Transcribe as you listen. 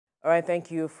All right, thank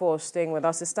you for staying with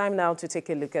us. It's time now to take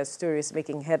a look at stories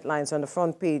making headlines on the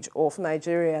front page of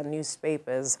Nigerian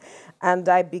newspapers. And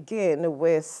I begin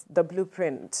with the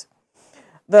Blueprint.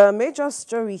 The major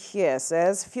story here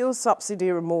says fuel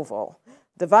subsidy removal.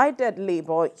 Divided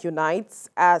Labour unites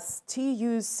as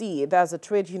TUC, that's the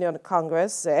Trade Union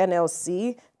Congress,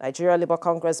 NLC, Nigeria Labour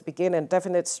Congress, begin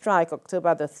indefinite strike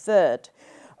October the 3rd.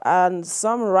 And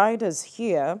some riders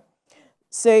here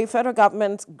say federal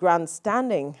government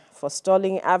grandstanding for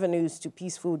stalling avenues to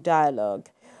peaceful dialogue.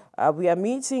 We are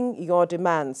meeting your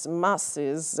demands.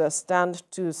 Masses stand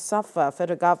to suffer.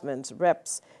 Federal government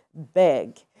reps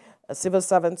beg. Civil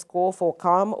servants call for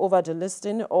calm over the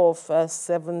listing of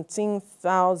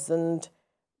 17,000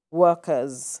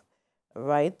 workers.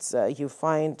 Right? You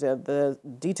find the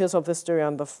details of the story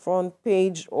on the front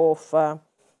page of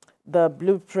the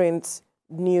Blueprint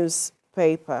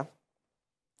newspaper.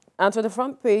 And to the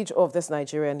front page of this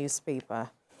Nigerian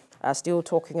newspaper, still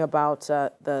talking about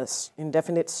the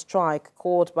indefinite strike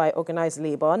called by Organised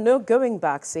Labour. No going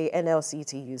back, say NLC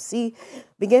TUC.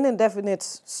 Begin indefinite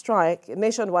strike,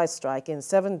 nationwide strike in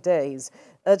 7 days.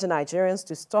 Urge Nigerians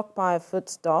to stockpile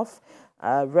foodstuff.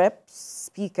 Rep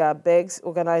Speaker begs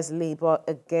Organised Labour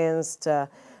against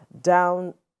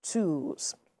down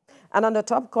tools. And on the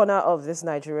top corner of this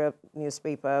Nigeria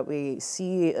newspaper, we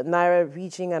see Naira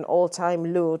reaching an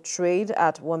all-time low, trade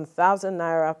at 1,000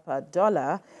 Naira per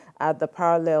dollar at the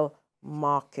parallel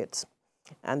market.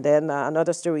 And then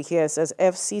another story here says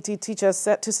FCT teachers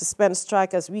set to suspend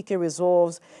strike as Wike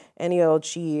resolves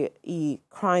NELGE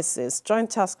crisis. Joint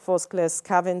task force clears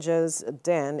scavengers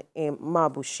den in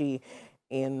Mabushi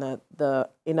in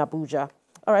Abuja.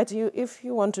 All right, if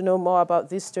you want to know more about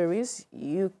these stories,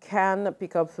 you can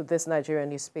pick up this Nigerian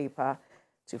newspaper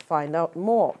to find out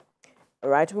more.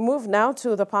 All right, we move now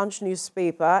to the Punch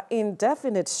newspaper.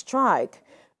 Indefinite strike.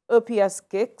 OPS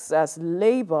kicks as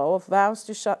Labour vows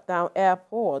to shut down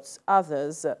airports.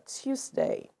 Others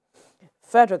Tuesday.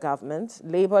 Federal government,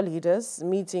 Labour leaders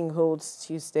meeting holds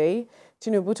Tuesday.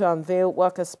 Tinubu to unveil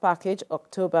workers' package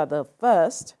October the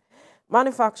 1st.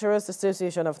 Manufacturers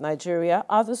Association of Nigeria,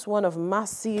 others one of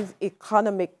massive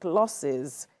economic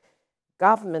losses.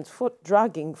 Government foot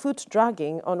dragging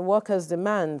on workers'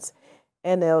 demands.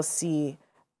 NLC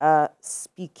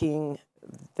speaking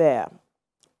there.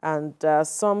 And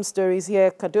some stories here.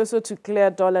 Cardoso to clear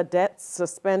dollar debts,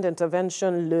 suspend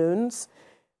intervention loans.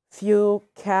 Fuel,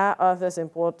 car, others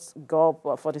imports go up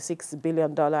 $46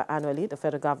 billion annually. The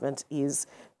federal government is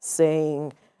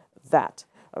saying that.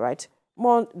 All right.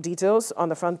 More details on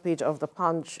the front page of the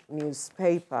Punch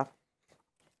newspaper.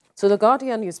 So the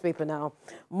Guardian newspaper now.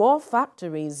 More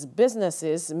factories,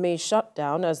 businesses may shut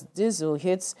down as diesel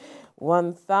hits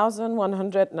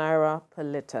 1,100 Naira per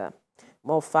litre.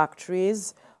 More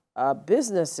factories,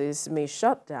 businesses may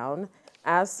shut down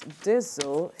as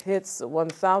diesel hits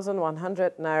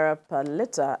 1,100 Naira per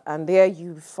litre. And there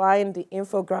you find the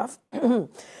infograph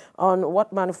on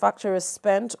what manufacturers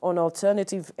spent on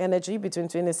alternative energy between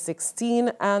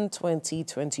 2016 and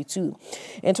 2022.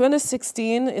 In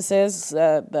 2016, it says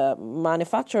the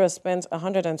manufacturers spent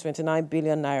 129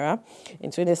 billion Naira. In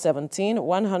 2017,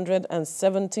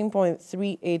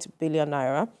 117.38 billion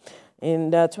Naira.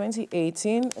 In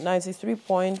 2018,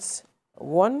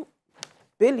 93.1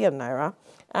 billion Naira.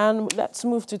 And let's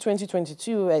move to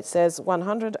 2022. It says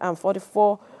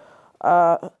 144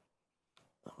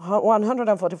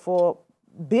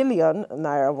 billion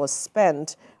Naira was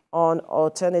spent on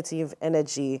alternative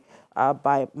energy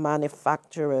by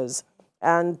manufacturers.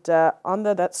 And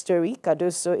under that story,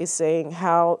 Cardoso is saying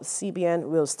how CBN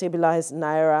will stabilize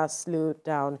Naira, slow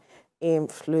down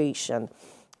inflation.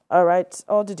 All right,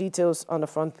 all the details on the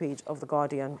front page of the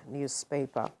Guardian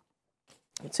newspaper.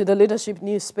 To the Leadership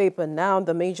newspaper now,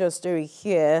 the major story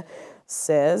here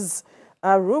says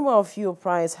a rumor of fuel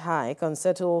price hike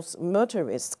unsettles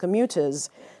motorists, commuters.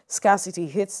 Scarcity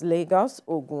hits Lagos,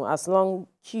 Ogun as long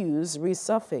queues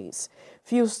resurface.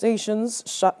 Fuel stations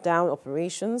shut down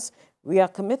operations. We are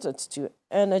committed to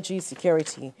energy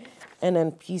security.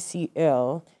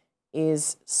 NNPCL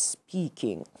is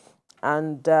speaking.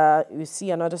 And you see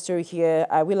another story here.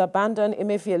 I will abandon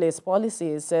Emefiele's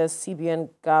policies, says CBN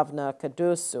Governor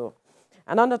Cardoso.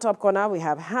 And on the top corner, we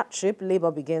have hardship. Labour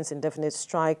begins indefinite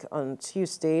strike on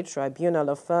Tuesday. Tribunal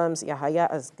affirms Yahaya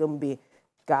as Gombe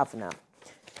governor.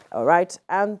 All right.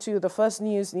 And to the First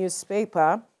News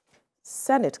newspaper,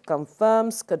 Senate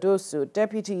confirms Cardoso.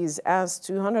 Deputies as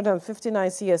 259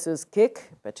 CSOs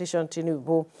kick. Petition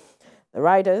Tinubu. The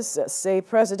riders say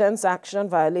president's action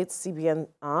violates CBN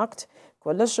Act.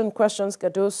 Coalition questions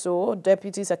Cardoso,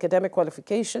 deputy's academic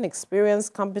qualification, experience,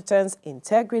 competence,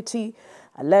 integrity.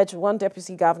 Alleged one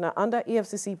deputy governor under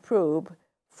EFCC probe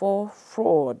for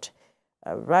fraud.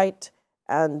 Right.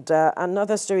 And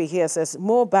another story here says,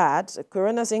 more bad.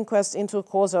 Coroner's inquest into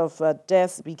cause of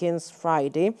death begins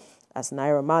Friday. As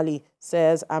Naira Marley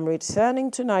says, I'm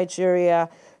returning to Nigeria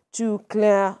to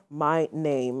clear my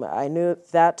name. I know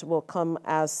that will come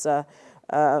as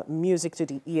music to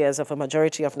the ears of a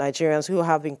majority of Nigerians who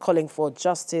have been calling for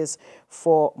justice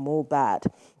for Mohbad.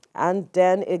 And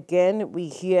then again, we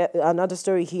hear another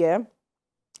story here.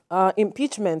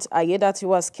 Impeachment,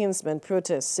 Ayedatiwa's kinsmen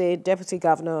protests say deputy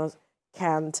governor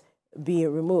can't be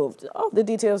removed. All the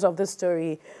details of this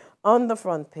story on the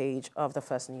front page of the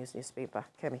First News newspaper.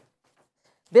 Kemi.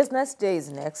 Business Day is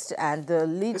next, and the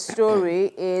lead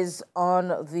story is on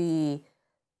the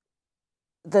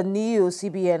new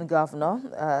CBN governor,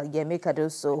 Yemi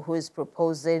Cardoso, who is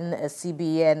proposing a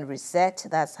CBN reset.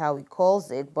 That's how he calls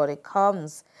it, but it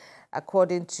comes,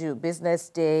 according to Business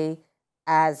Day,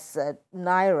 as the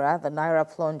Naira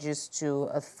plunges to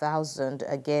 1,000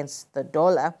 against the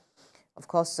dollar. Of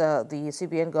course, the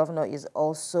CBN governor is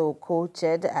also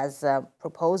quoted as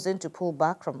proposing to pull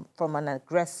back from an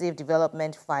aggressive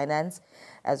development finance,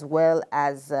 as well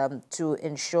as to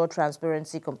ensure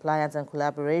transparency, compliance, and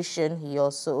collaboration. He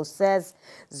also says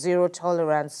there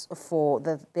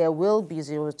will be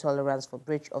zero tolerance for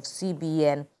breach of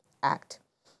CBN Act.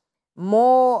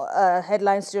 More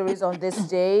headline stories on this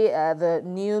day. The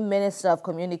new Minister of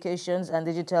Communications and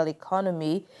Digital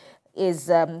Economy is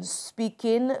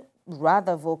speaking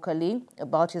rather vocally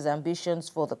about his ambitions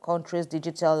for the country's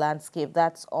digital landscape.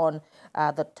 That's on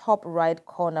the top right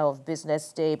corner of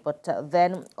Business Day. But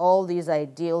then all these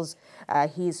ideals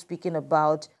he's speaking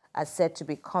about are said to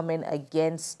be coming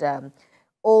against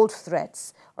old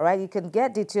threats. All right, you can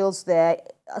get details there.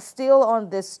 Still on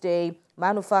this day,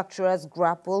 manufacturers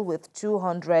grapple with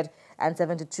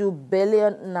 272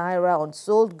 billion naira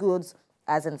unsold goods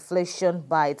as inflation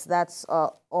bites. That's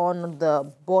on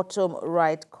the bottom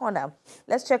right corner.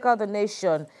 Let's check out The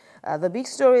Nation. The big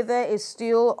story there is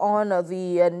still on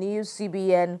the new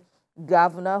CBN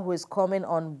governor, who is coming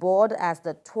on board as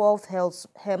the 12th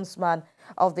helmsman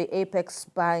of the Apex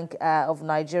Bank of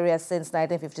Nigeria since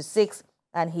 1956.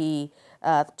 And he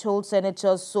told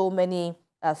senators so many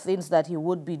things that he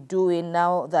would be doing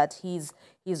now that he's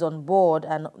on board.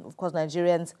 And of course,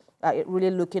 Nigerians are really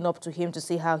looking up to him to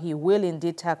see how he will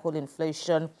indeed tackle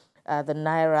inflation, the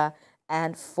Naira,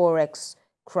 and Forex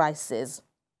crisis.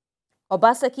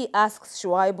 Obaseki asks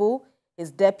Shuaibu, his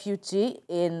deputy,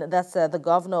 that's the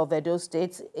governor of Edo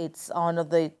State. It's on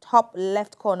the top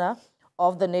left corner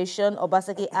of The Nation.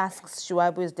 Obaseki asks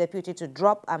Shuaibu, his deputy, to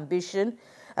drop ambition,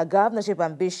 a governorship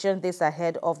ambition, this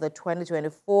ahead of the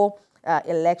 2024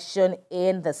 election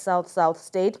in the South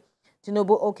state.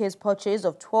 Tinubu okay's purchase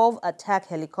of 12 attack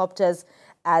helicopters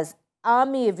as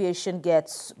Army Aviation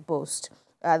gets boost.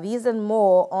 These and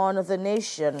more on The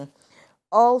Nation.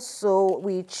 Also,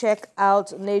 we check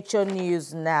out Nature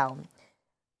News now.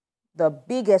 The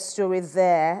biggest story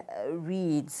there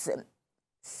reads,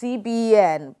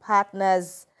 CBN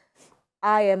partners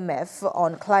IMF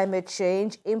on climate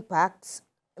change impacts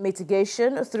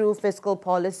mitigation through fiscal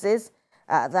policies.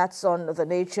 That's on the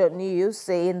Nature News,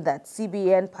 saying that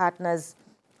CBN partners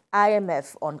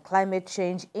IMF on climate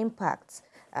change impacts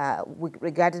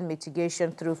regarding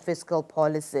mitigation through fiscal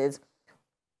policies.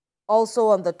 Also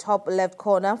on the top left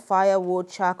corner, firewood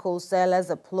charcoal sellers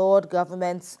applaud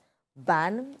government's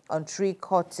ban on tree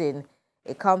cutting.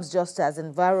 It comes just as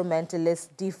environmentalists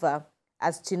differ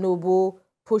as Tinubu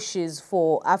pushes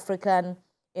for African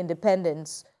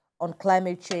independence on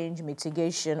climate change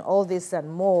mitigation. All this and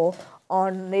more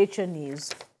on Nature News.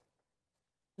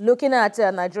 Looking at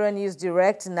Nigerian News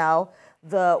Direct now,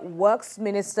 the Works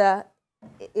Minister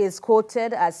is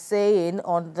quoted as saying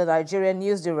on the Nigerian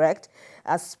News Direct,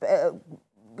 as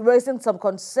raising some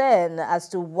concern as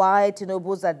to why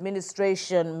Tinubu's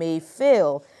administration may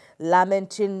fail,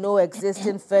 lamenting no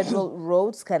existing federal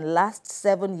roads can last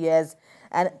 7 years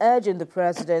and urging the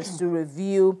president to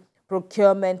review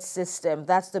procurement system.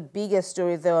 That's the biggest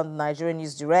story there on Nigerian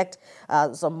News Direct.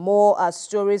 Some more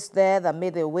stories there that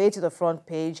made their way to the front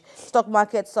page. Stock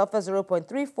market suffers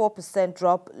 0.34%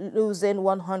 drop, losing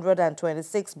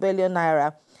 126 billion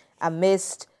naira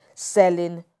amidst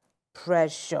selling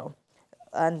pressure.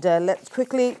 And let's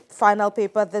quickly, final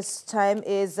paper this time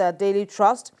is Daily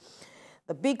Trust.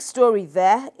 The big story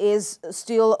there is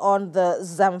still on the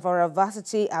Zamfara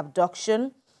varsity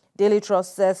abduction. Daily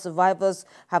Trust says survivors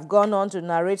have gone on to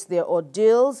narrate their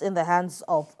ordeals in the hands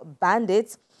of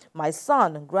bandits. My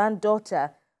son,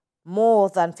 granddaughter, more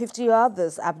than 50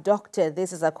 others abducted.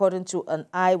 This is according to an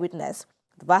eyewitness.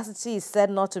 The varsity is said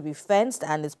not to be fenced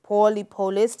and is poorly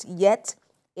policed, yet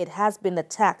it has been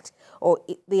attacked,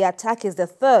 the attack is the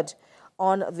third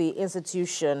on the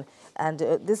institution. And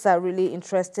these are really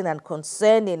interesting and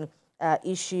concerning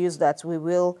issues that we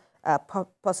will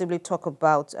possibly talk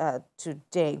about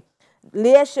today.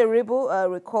 Leah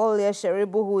Sheribu, recall Leah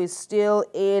Sheribu, who is still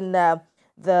in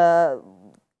the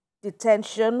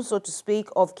detention, so to speak,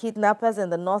 of kidnappers in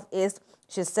the Northeast.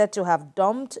 She's said to have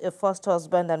dumped a first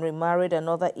husband and remarried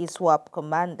another ISWAP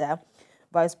commander.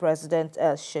 Vice President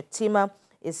Shettima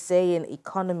is saying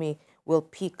economy will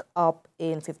pick up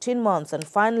in 15 months. And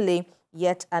finally,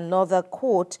 yet another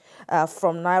quote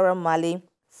from Naira Marley,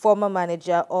 former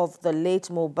manager of the late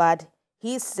Mohbad.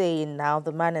 He's saying now,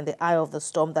 the man in the eye of the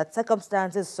storm, that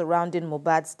circumstances surrounding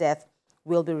Mohbad's death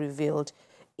will be revealed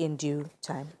in due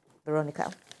time.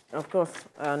 Veronica. Of course,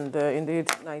 and indeed,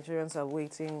 Nigerians are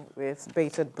waiting with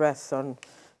bated breath on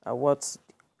what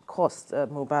caused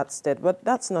Mohbad's death. But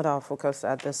that's not our focus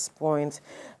at this point.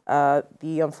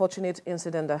 The unfortunate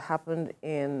incident that happened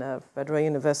in Federal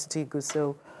University,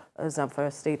 Gusau,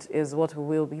 Zamfara State, is what we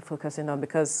will be focusing on,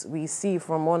 because we see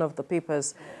from one of the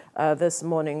papers this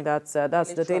morning that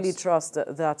that's the Daily Trust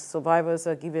that survivors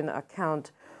are giving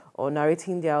account or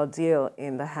narrating their ordeal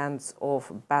in the hands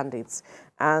of bandits.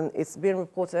 And it's been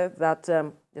reported that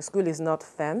the school is not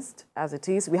fenced as it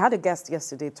is. We had a guest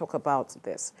yesterday talk about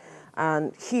this,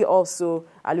 and he also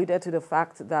alluded to the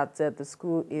fact that the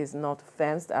school is not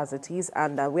fenced as it is,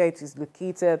 and where it is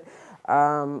located,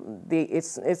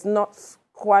 it's not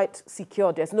quite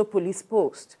secure. There's no police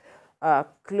post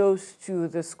close to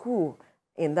the school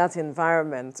in that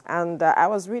environment. And I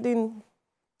was reading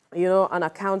an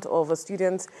account of a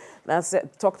student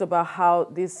that talked about how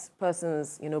these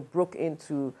persons, broke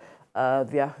into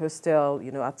their hostel,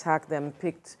 attacked them,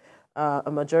 picked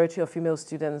a majority of female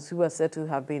students who were said to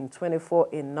have been 24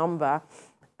 in number,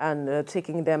 and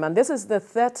taking them. And this is the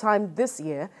third time this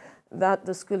year that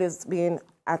the school is being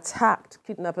attacked.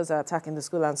 Kidnappers are attacking the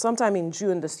school. And sometime in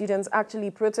June, the students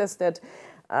actually protested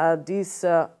these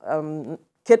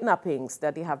kidnappings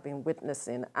that they have been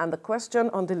witnessing. And the question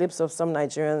on the lips of some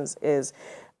Nigerians is,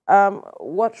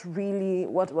 what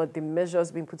were the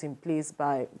measures being put in place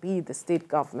by the state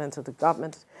government or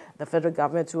the federal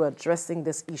government, to addressing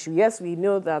this issue? Yes, we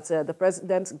know that the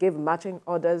president gave marching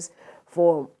orders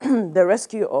for the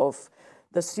rescue of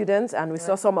the students, and we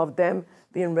saw some of them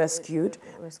being rescued.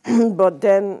 But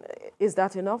then, is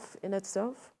that enough in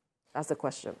itself? That's the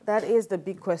question. That is the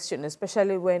big question,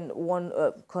 especially when one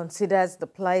considers the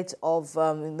plight of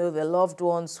the loved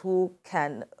ones who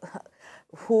cannot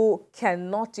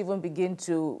even begin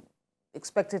to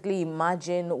expectantly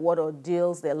imagine what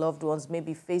ordeals their loved ones may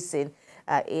be facing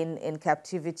in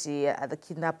captivity at the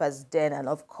kidnappers' den. And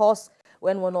of course,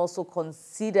 when one also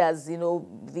considers,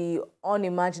 the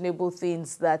unimaginable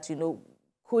things that,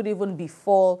 could even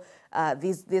befall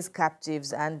these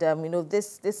captives, and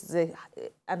this is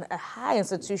a high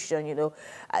institution.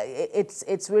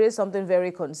 It's really something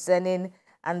very concerning,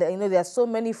 and there are so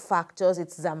many factors.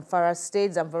 It's Zamfara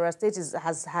State. Zamfara State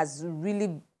has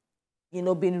really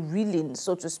been reeling,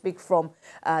 so to speak, from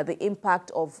the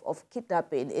impact of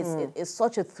kidnapping. It's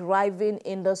such a thriving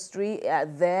industry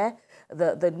there.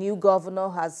 The new governor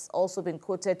has also been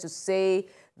quoted to say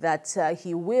that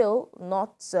he will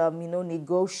not,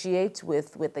 negotiate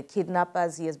with the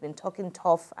kidnappers. He has been talking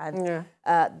tough, and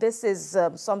this is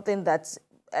something that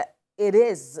it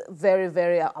is very,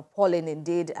 very appalling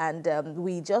indeed. And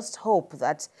we just hope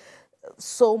that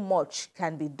so much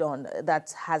can be done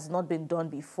that has not been done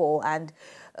before. And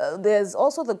there's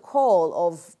also the call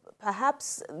of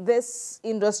perhaps this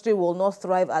industry will not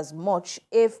thrive as much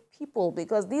if people,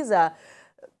 because they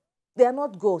are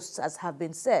not ghosts, as have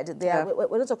been said.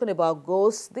 We're not talking about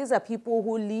ghosts. These are people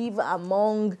who live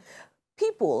among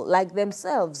people like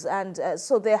themselves. And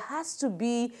so there has to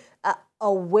be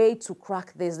a way to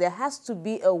crack this. There has to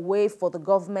be a way for the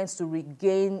government to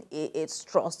regain its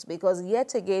trust, because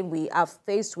yet again we are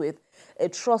faced with a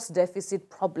trust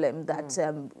deficit problem that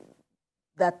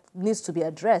that needs to be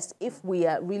addressed if we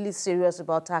are really serious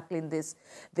about tackling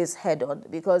this head on.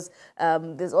 Because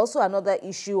there's also another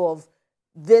issue of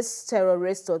these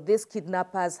terrorists or these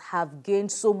kidnappers have gained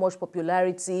so much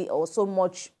popularity, or so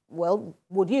much, well,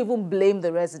 would you even blame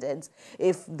the residents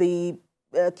if the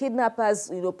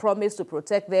kidnappers, promise to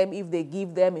protect them if they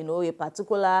give them, a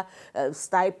particular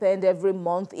stipend every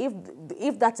month.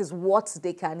 If that is what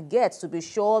they can get to be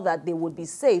sure that they would be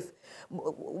safe,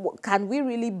 can we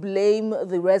really blame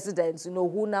the residents,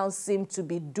 who now seem to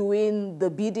be doing the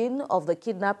bidding of the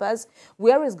kidnappers?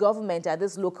 Where is government at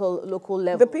this local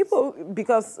level? The people,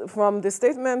 because from the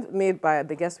statement made by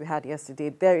the guest we had yesterday,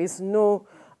 there is no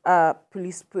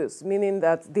police post, meaning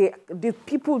that the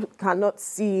people cannot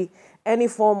see any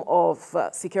form of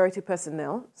security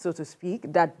personnel, so to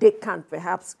speak, that they can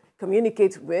perhaps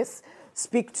communicate with,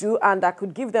 speak to, and that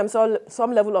could give them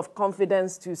some level of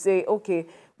confidence to say, okay,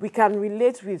 we can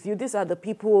relate with you. These are the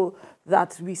people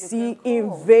that we see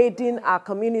invading our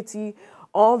community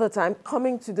all the time,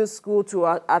 coming to the school to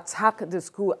attack the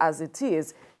school as it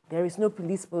is. There is no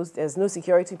police post, there's no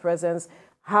security presence.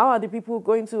 How are the people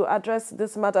going to address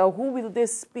this matter? Who will they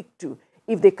speak to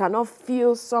if they cannot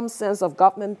feel some sense of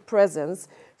government presence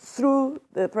through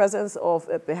the presence of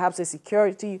perhaps a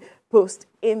security post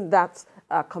in that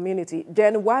community?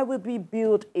 Then why would we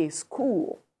build a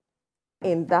school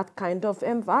in that kind of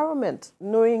environment,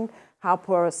 knowing how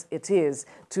porous it is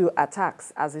to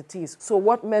attacks as it is? So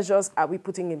what measures are we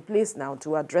putting in place now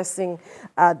to addressing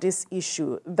this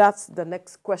issue? That's the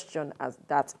next question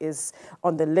that is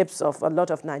on the lips of a lot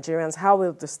of Nigerians. How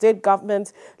will the state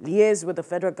government liaise with the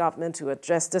federal government to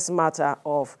address this matter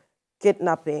of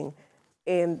kidnapping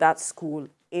in that school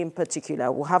in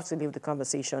particular? We'll have to leave the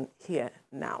conversation here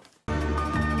now.